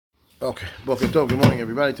Okay, Boker Tov, good morning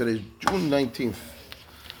everybody. Today is June 19th.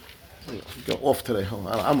 Go off today. Oh,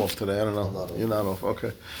 I'm off today, I don't know. You're not off,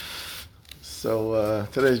 okay. So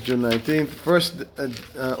today is June 19th. First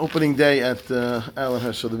opening day at Alan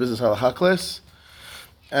Hirsch, so the business halacha class.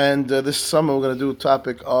 And this summer we're going to do a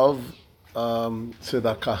topic of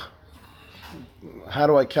Tzedaka. How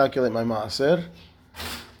do I calculate my maaser?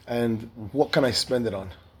 And what can I spend it on?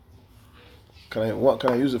 What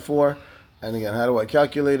can I use it for? And again, how do I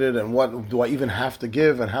calculate it? And what do I even have to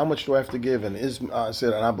give? And how much do I have to give? And is it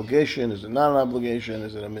an obligation? Is it not an obligation?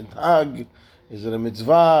 Is it a minhag? Is it a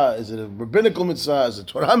mitzvah? Is it a rabbinical mitzvah? Is it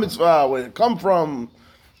a Torah mitzvah? Where did it come from?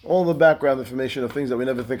 All the background information of things that we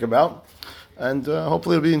never think about. And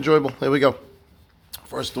hopefully it'll be enjoyable. Here we go.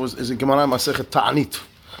 First is it Gemara Masechet Ta'anit.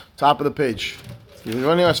 Top of the page. You're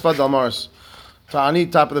running our Sfad Dalmaris.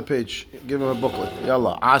 Ta'anit, top of the page. Give him a booklet.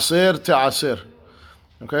 Yalla. Aser te'aser.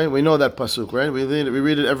 Okay, we know that pasuk, right? We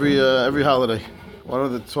read it every holiday. One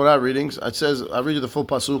of the Torah readings, it says, I'll read you the full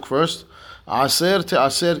pasuk first. Aser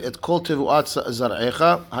te'aser et kol tevuat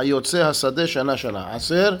zar'echa hayotze hasadeh shana shana.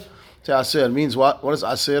 Aser te'aser means what? What does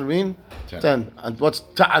aser mean? 10. And what's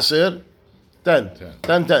te'aser? 10.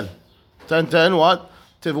 10, what?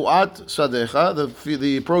 Tevuat sadecha,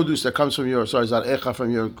 the produce that comes from your, zar'echa,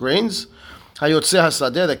 from your grains. Hayotze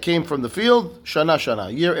hasadeh, that came from the field. Shana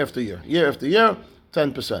shana, year after year. Year after year.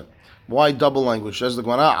 10%. Why double language? Says the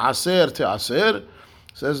Gemara, Aser te'aser.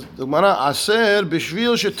 Says the Gemara, Aser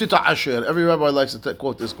b'shvil shetita asher. Every rabbi likes to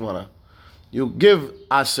quote this Gemara. You give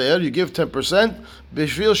Aser, you give 10%,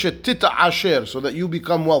 b'shvil shetita asher, so that you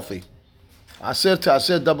become wealthy. Aser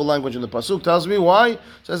te'aser, double language in the pasuk, tells me why.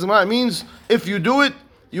 Says the Gemara, it means if you do it,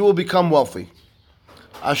 you will become wealthy.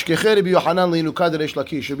 Ashkecher Rabbi Yochanan li'inukad Reish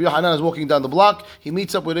Lakish. Rabbi Yochanan is walking down the block. He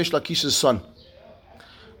meets up with Reish Lakish's son.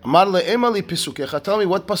 Amar le'emali pisukecha. Tell me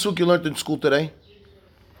what pasuk you learned in school today.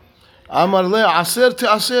 Amar le'aser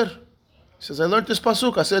te'aser. He says, I learned this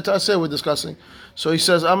pasuk, aser te'aser, we're discussing. So he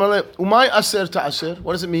says, Amar le'umay aser te'aser.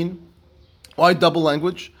 What does it mean? Why double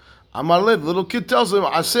language? Amar le', the little kid tells him,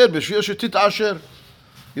 aser b'shvil shetit asher.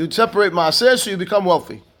 You separate ma'aser so you become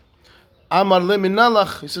wealthy. Amar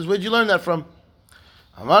le'minalach. He says, where'd you learn that from?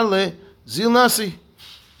 Amar le'zil nasi. He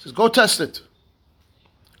says, go test it.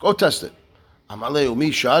 Go test it. Are we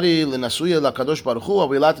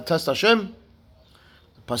allowed to test Hashem?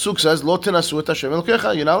 The pasuk says, "Lo tenasu et Hashem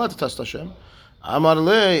Elokecha." You're not allowed to test Hashem. Amar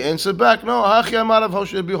le answered back, "No." Hachi amar Rabbi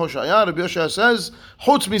Hoshaya. Rabbi Hoshaya says,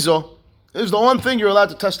 "Chutz mizo." This is the one thing you're allowed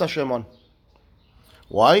to test Hashem on.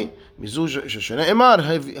 Why? Mizu shene'emar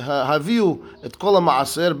haviu et kol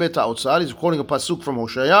ha'ma'aser bet ha'otzar. He's quoting a pasuk from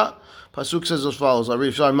Hoshaya. Pasuk says as follows. I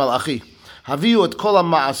read Malachi. Haviu et kol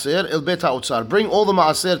ha'ma'aser el bet ha'otzar. Bring all the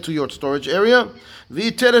ma'aser to your storage area.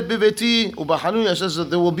 V'iteret biveti ubahanuni. Says that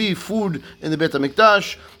there will be food in the Bet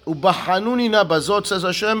HaMikdash. Ubahanuni na bazot, says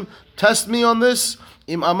Hashem. Test me on this.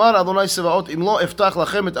 Im amar Adonai Sevaot im lo eftach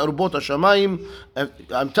lachem et arubot hashamayim.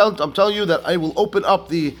 I'm telling you that I will open up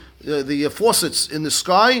the faucets in the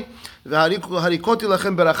sky. V'harikoti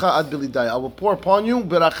lachem beracha ad bilidai. I will pour upon you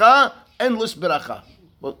beracha, endless beracha.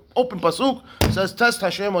 But open pasuk says, test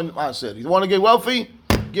Hashem on maaser. You want to get wealthy?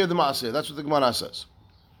 Give the maaser. That's what the Gemara says.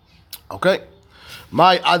 Okay.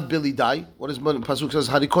 My ad bilidai. What is pasuk says?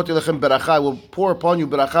 Harikoti lechem beracha. I will pour upon you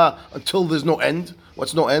beracha until there's no end.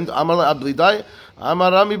 What's no end? Amar ad bilidai.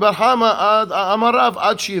 Amar Rami barhama ad amarav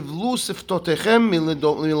ad shivlu siftotechem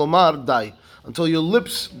milomar dai. Until your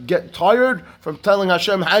lips get tired from telling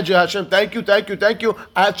Hashem, Hashem, thank you.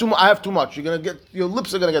 I have too much. Your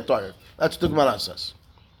lips are gonna get tired. That's what the Gemara says.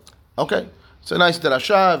 Okay, it's a nice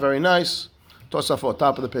derasha, very nice. Tosafot,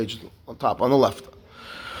 top of the page, on the left.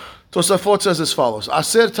 Tosafot says as follows: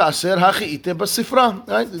 Aser te'aser hachi ite basifra.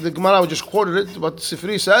 Right, the Gemara just quoted it, but the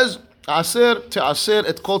Sifri says, Aser te'aser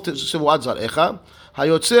et kol tevuat zar'echa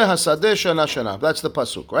hayotze hasadeh shana shana. That's the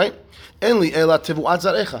pasuk, right? Enli ela tevuat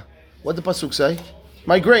zar'echa. What did the pasuk say?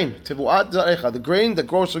 My grain, tevuat zar'echa, the grain that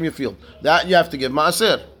grows from your field. That you have to give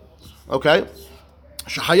maaser. Okay,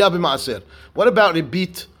 shahaya b'maaser. What about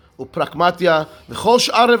ribit? Uprakmatya, v'chol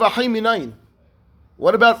sh'ar revachim minayin.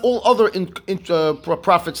 What about all other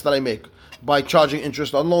profits that I make by charging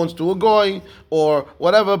interest on loans to a goy or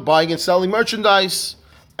whatever, buying and selling merchandise?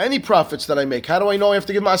 Any profits that I make, how do I know I have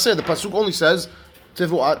to give maaser? The pasuk only says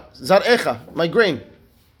tevuat zar'echa, my grain.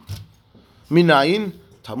 Minayin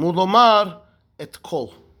tamud lomar et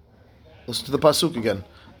kol. Listen to the pasuk again.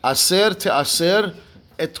 Aser te'aser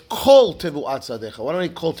et kol tevuat sadecha. Why don't I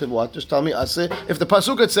call tevuat? Just tell me aser. If the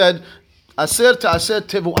pasuk had said aser te'aser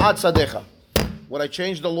tevuat sadecha, would I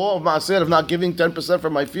change the law of maaser of not giving 10%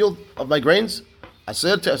 from my field of my grains?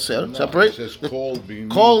 Aser to Aser, No, separate. It says kol.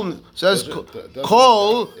 Kol says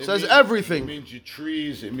kol says everything. It means your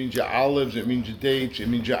trees. It means your olives. It means your dates. It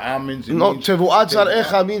means your almonds. No, tevuat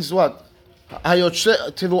zarecha means what?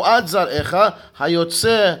 Hayotze tevuat zarecha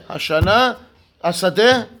hayotze hashana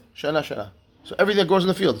asadeh shana shana. So everything that grows in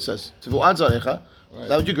the field, it says tevuat zarecha.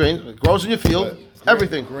 That was your grain. It grows in your field.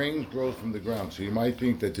 Everything. Grains grow from the ground, so you might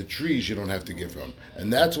think that the trees you don't have to give from,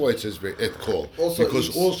 and that's why it says et kol.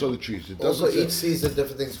 Because also the trees. It doesn't. Also, each season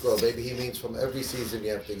different things grow. Maybe he means from every season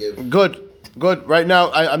you have to give. Good. Right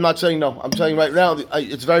now, I'm not saying no. I'm saying right now,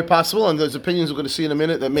 it's very possible, and there's opinions we're going to see in a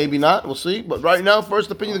minute that maybe not. We'll see. But right now,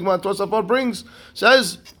 first opinion the Gemara Tosafot brings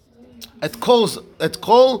says, et kol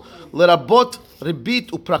lerabot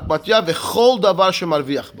ribit uprakmatya vechol davar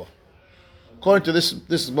shemarviach bo. According to this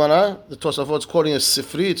Gemara, the Tosafot is quoting a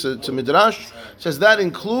Sifri, it's a Midrash, says that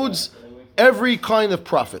includes every kind of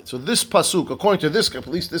profit. So this pasuk, according to this, at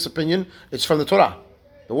least this opinion, it's from the Torah.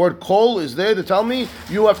 The word kol is there to tell me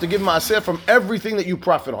you have to give maaser from everything that you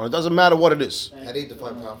profit on. It doesn't matter what it is. How do you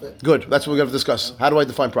define profit? Good. That's what we're going to discuss. How do I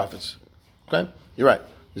define profits? Okay? You're right.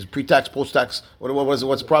 There's pre-tax, post-tax. What is it?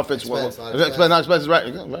 What's profits? Expense, not expenses, right.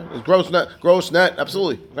 It's gross net,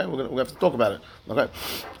 absolutely. Okay? We're going to have to talk about it. Okay?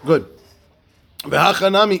 Good.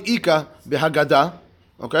 V'hachanami ika b'haggadah.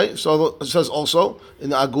 Okay, so it says also in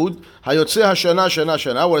the Agud, hayotze hashana shana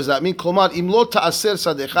shana. What does that mean? Kolmar im lo ta'aser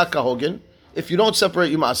sadecha kahogen. If you don't separate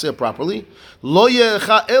your maaser properly, lo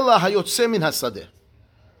yecha ela hayotze min hasadeh.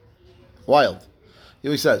 Wild. Here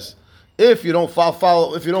he says, if you don't fulfill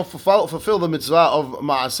the mitzvah of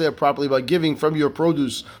maaser properly by giving from your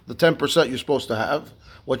produce the 10% you're supposed to have,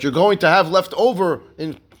 what you're going to have left over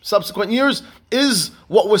in subsequent years is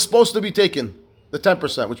what was supposed to be taken. The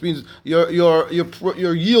 10%, which means your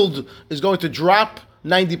yield is going to drop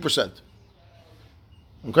 90%.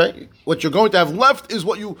 Okay, what you're going to have left is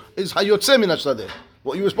hayotze min hasadeh,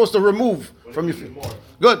 what you were supposed to remove from your field.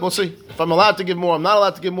 Good, we'll see if I'm allowed to give more. I'm not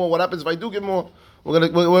allowed to give more. What happens if I do give more? We're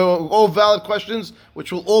all valid questions,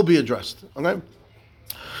 which will all be addressed. Okay.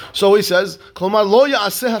 So he says, "Klomar lo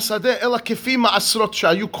ya'aseh hasadeh ela kefi ma'asrot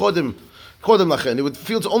shayu kodem." The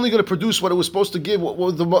field's only going to produce what it was supposed to give,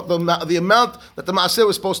 the amount that the maaser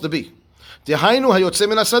was supposed to be.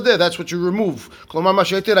 That's what you remove. He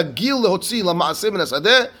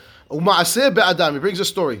brings a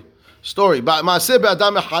story. It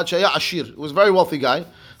was a very wealthy guy.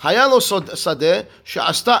 He had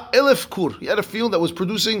a field that was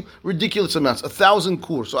producing ridiculous amounts, 1,000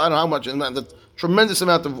 kur. So I don't know how much, and the tremendous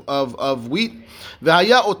amount of wheat. Every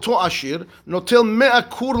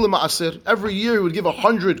year he would give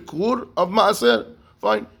 100 kur of maaser.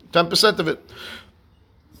 Fine, 10% of it.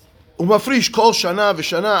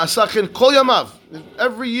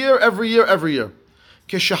 Every year.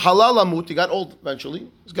 He got old eventually.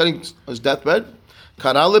 He's getting his deathbed. He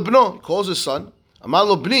calls his son.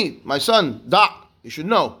 My son, you should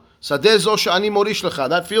know.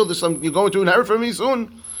 That field is something you're going to inherit from me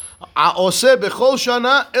soon. Every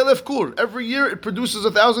year it produces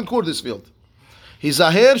 1,000 kur, this field. Make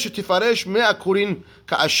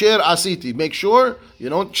sure you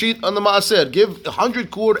don't cheat on the maaser. Give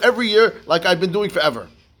 100 kur every year like I've been doing forever.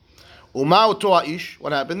 What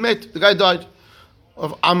happened? The guy died.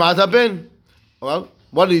 Well,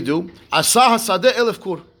 what did he do?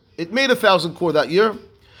 It made 1,000 kur that year.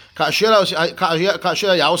 Right?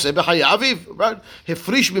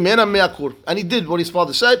 And he did what his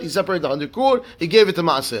father said. He separated the 100 kur. He gave it to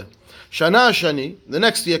maaser. Shana Shani, the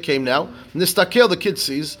next year came now. Nistakel, the kid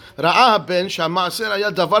sees. Ra'ah ben sha'maaser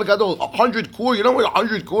ayah davar gadol. 100 kur. You know what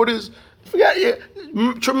 100 kur is? Forget it.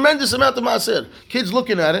 Tremendous amount of maaser. Kid's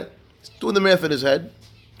looking at it. He's doing the math in his head.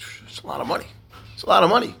 It's a lot of money.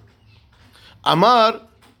 Amar.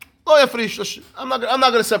 I'm not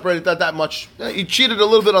going to separate it that much. He cheated a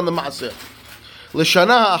little bit on the maaser.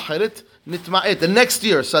 L'shana ha'achiret nitma'et. The next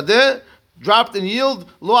year, sadeh dropped in yield.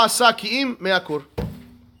 Lo asa ki'im me'akur.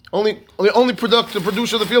 The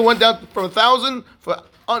producer of the field went down from 1,000 for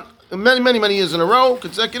many years in a row,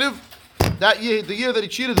 consecutive. That year, the year that he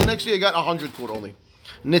cheated, the next year he got 100 kur only.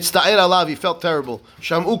 Nitzta'er alav, he felt terrible.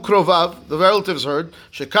 Sham'u krovav, the relatives heard.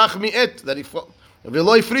 Shekach mi'et, that he felt. So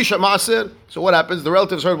what happens? The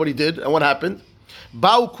relatives heard what he did, and what happened?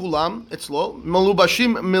 Ba'u kulam, it's low.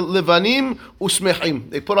 Malubashim levanim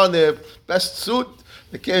usmechim. They put on their best suit.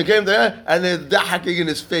 They came there, and they're dahacking in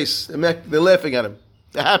his face. They're laughing at him.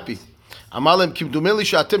 They're happy. Amalem kimdumeli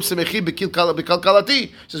sha'atem semechi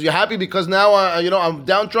b'kalkalati. Says, you're happy because now I'm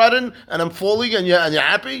downtrodden and I'm falling, and you're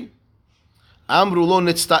happy. Amru lo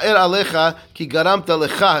nitzta'er alecha ki garamta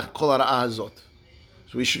lecha kol hara'ah hazot.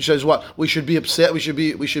 So says what? We should be upset. We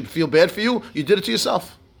should feel bad for you. You did it to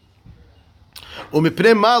yourself.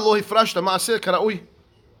 ומפני מה לא הפרשת מעשר כראוי?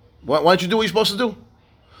 Why don't you do what you're supposed to do?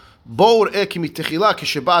 בואו ראה כי מתחילה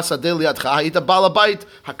כשבא השדה לידך, היית בעל הבית,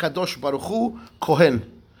 הקדוש ברוך הוא כהן.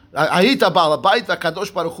 היית בעל הבית,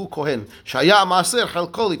 הקדוש ברוך הוא כהן. שהיה המעשר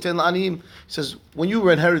חלקו ליתן לעניים. He says, when you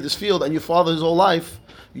inherited this field and your father his whole life,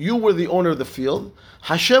 you were the owner of the field.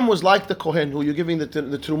 Hashem was like the kohen who you're giving the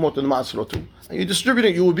trumot and the maaserot to, and you're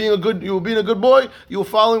distributing. You were being a good boy. You were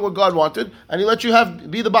following what God wanted, and He let you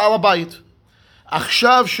be the baal habayit.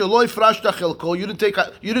 Achshav shelo ifrashta chelko. You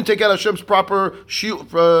didn't take out Hashem's proper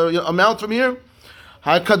amount from here.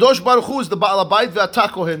 Hakadosh Baruch Hu is the baal habayit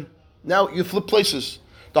ve'ata kohen. Now you flip places.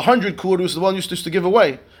 The 100 kud was the one you used to give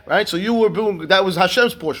away. Right, so you were doing that was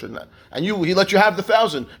Hashem's portion, and He let you have the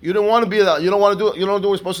 1,000. You didn't want to be that. You don't want to do. You don't do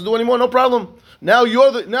what you're supposed to do anymore. No problem. Now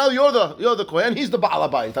you're the kohen. He's the baal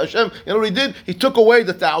habayit. Hashem, you know what He did? He took away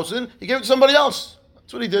the 1,000. He gave it to somebody else.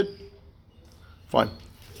 That's what He did. Fine,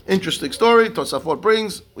 interesting story. Tosafot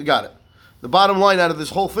brings. We got it. The bottom line out of this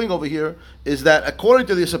whole thing over here is that according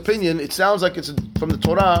to this opinion, it sounds like it's from the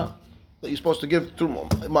Torah that you're supposed to give to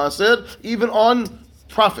maaser, even on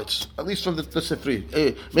prophets, at least from the Sifri.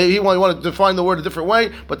 Maybe you want to define the word a different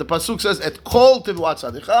way, but the pasuk says et kol tivuat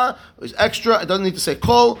tzadicha is extra. It doesn't need to say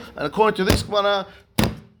kol, and according to this Gemara,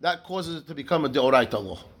 that causes it to become a deoraita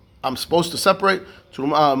law. I'm supposed to separate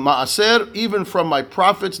maaser even from my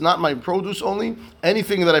profits, not my produce only.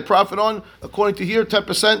 Anything that I profit on, according to here,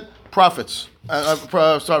 10% profits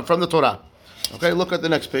from the Torah. Okay, look at the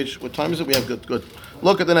next page. What time is it? We have good.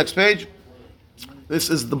 Look at the next page. This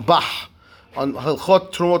is the Bah on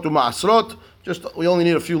Hilchot Trumot u'Ma'asrot. We only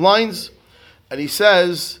need a few lines, and he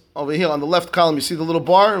says over here on the left column, you see the little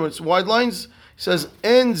bar and it's wide lines. He says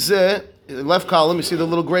En ze, left column, you see the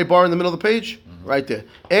little gray bar in the middle of the page, right there.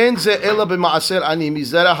 En ze ela b'ma'aser ani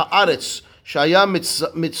mizera haaretz shaya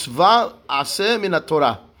mitzvah aseh min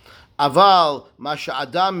haTorah. אבל מה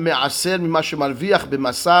שאדם מעשר ממה שמרוויח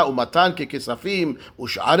במסע ומתן ככספים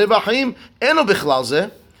ושאר רווחים אינו בכלל זה,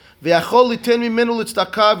 ויכול ליתן ממנו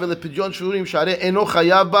לצדקה ולפדיון שבויים שהרי אינו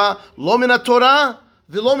חייב בה לא מן התורה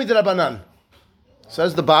ולא מדרבנן.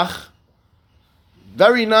 Says the Bach.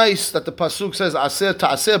 Very nice that the pasuk says aser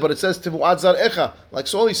ta'aser, but it says tivuat zar'echa, like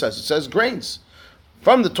Soli says. It says grains.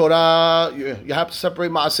 From the Torah, you have to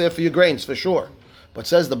separate maaser for your grains, for sure. But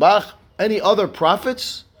says the Bach, any other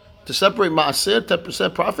prophets, to separate maaser,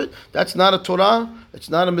 10% profit, that's not a Torah,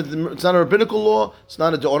 it's not a rabbinical law, it's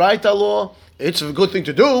not a deoraita law. It's a good thing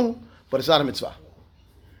to do, but it's not a mitzvah.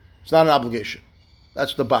 It's not an obligation.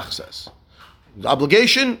 That's what the Bach says. The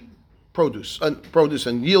obligation, produce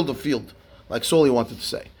and yield of field, like Soli wanted to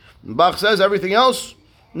say. And Bach says everything else,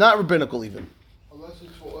 not rabbinical even. Unless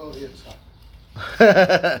it's for oil, it's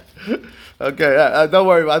Okay, don't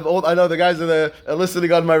worry. I know the guys that are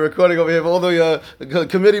listening on my recording over here, all the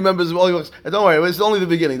committee members. Don't worry, it's only the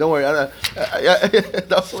beginning. Don't worry.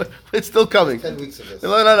 Don't worry. It's still coming. 10 weeks of this.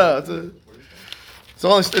 No.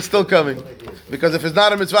 It's still coming, because if it's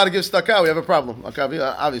not a mitzvah to give tzedakah, we have a problem. Okay,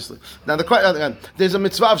 obviously. Now there's a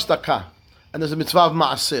mitzvah of tzedakah and there's a mitzvah of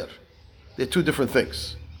maaser. They're two different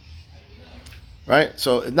things, right?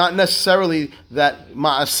 So not necessarily that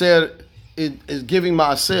maaser is giving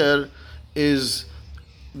maaser is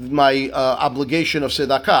my obligation of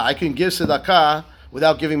tzedakah. I can give tzedakah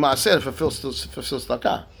without giving maaser if it fulfills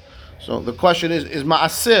tzedakah. So the question is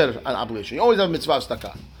maaser an obligation? You always have mitzvah of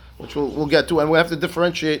tzedakah, which we'll get to, and we have to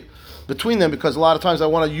differentiate between them, because a lot of times I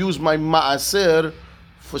want to use my maaser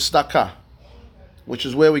for tzedakah, which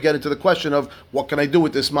is where we get into the question of what can I do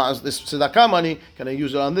with this tzedakah money? Can I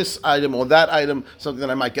use it on this item or that item? Something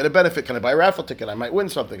that I might get a benefit. Can I buy a raffle ticket? I might win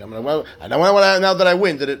something. Now that I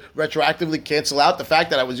win, did it retroactively cancel out the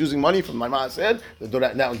fact that I was using money from my maaser?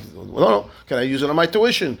 No. Can I use it on my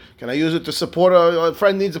tuition? Can I use it to support a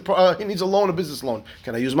friend he needs a loan, a business loan?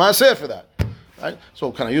 Can I use maaser for that? Right?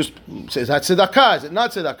 So can I use? Is that tzedakah? Is it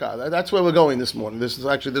not tzedakah? That's where we're going this morning. It's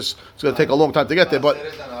going to take a long time to get there. But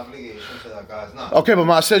okay, but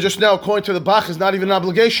maaser just now, according to the Bach, is not even an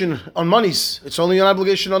obligation on monies. It's only an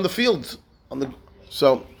obligation on the field.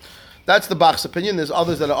 So that's the Bach's opinion. There's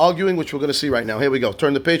others that are arguing, which we're going to see right now. Here we go.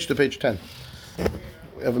 Turn the page to page 10.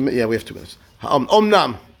 We have 2 minutes.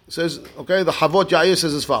 Omnam says, okay, the Havot Yair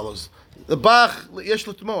says as follows. The Bach yesh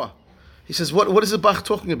l'tmoah. He says, what is the Bach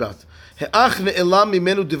talking about? He didn't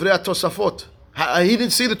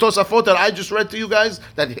see the Tosafot that I just read to you guys.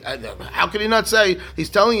 How can he not say? He's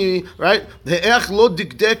telling you, right? He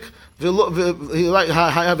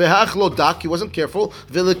wasn't careful.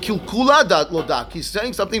 He's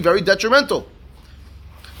saying something very detrimental.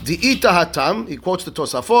 Di'ita hatam, he quotes the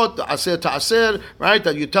Tosafot, Aser ta'aser, right?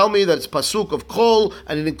 That you tell me that it's pasuk of kol,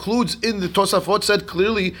 and it includes in the Tosafot said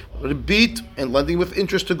clearly, rebit, and lending with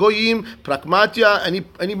interest to goyim, pragmatia,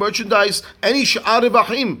 any merchandise, any sha'ar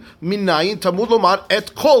revahim, minayin tamud lomar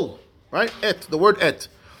et kol, right? Et, the word et.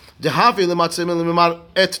 Dehavi lematzim lemar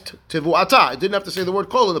et tevuata. It didn't have to say the word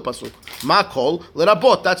kol in the pasuk. Ma kol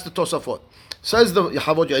lerabot. That's the Tosafot. Says the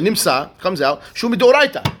Yahavot Nimsa comes out. Shumi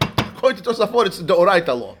doraita. According to Tosafot, it's the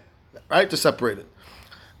Oraita law, right? To separate it.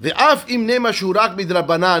 The af im nema shurak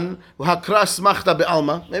midrabanan hakras machta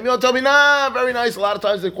be'alma. Maybe you'll tell me, nah, very nice. A lot of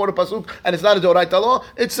times they quote a pasuk and it's not a Oraita law.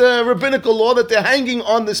 It's a rabbinical law that they're hanging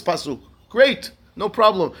on this pasuk. Great, no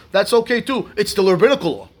problem. That's okay too. It's still a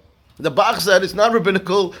rabbinical law. The Bach said it's not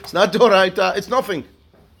rabbinical, it's not Oraita, it's nothing.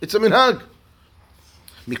 It's a minhag.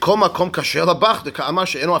 Mikol makom kasher labach de ka'amar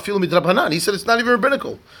she'eno afilu midrabanan. He said it's not even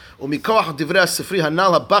rabbinical. Umikoach divrei sifri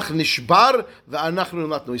hanal habach nishbar ve'anachnu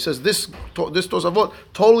natnu. He says this Tosafot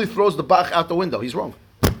totally throws the Bach out the window. He's wrong.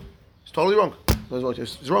 He's totally wrong.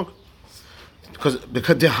 He's wrong. Because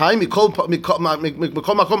dehai mikol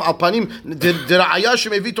makom al panim dera'aya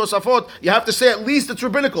shemevi Tosafot. You have to say at least it's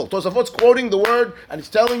rabbinical. Tosafot's quoting the word and it's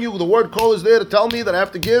telling you the word kol is there to tell me that I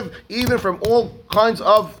have to give even from all kinds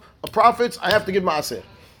of prophets. I have to give maaser.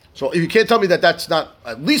 So if you can't tell me that that's not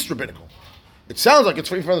at least rabbinical, it sounds like it's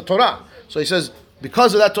free from the Torah. So he says,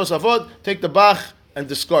 because of that Tosafot, take the Bach and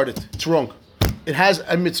discard it. It's wrong. It has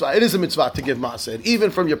a mitzvah. It is a mitzvah to give maaser,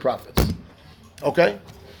 even from your prophets. Okay?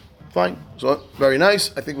 Fine. So, very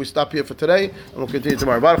nice. I think we stop here for today, and we'll continue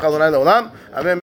tomorrow. Baruch Adonai Le'olam. Amen.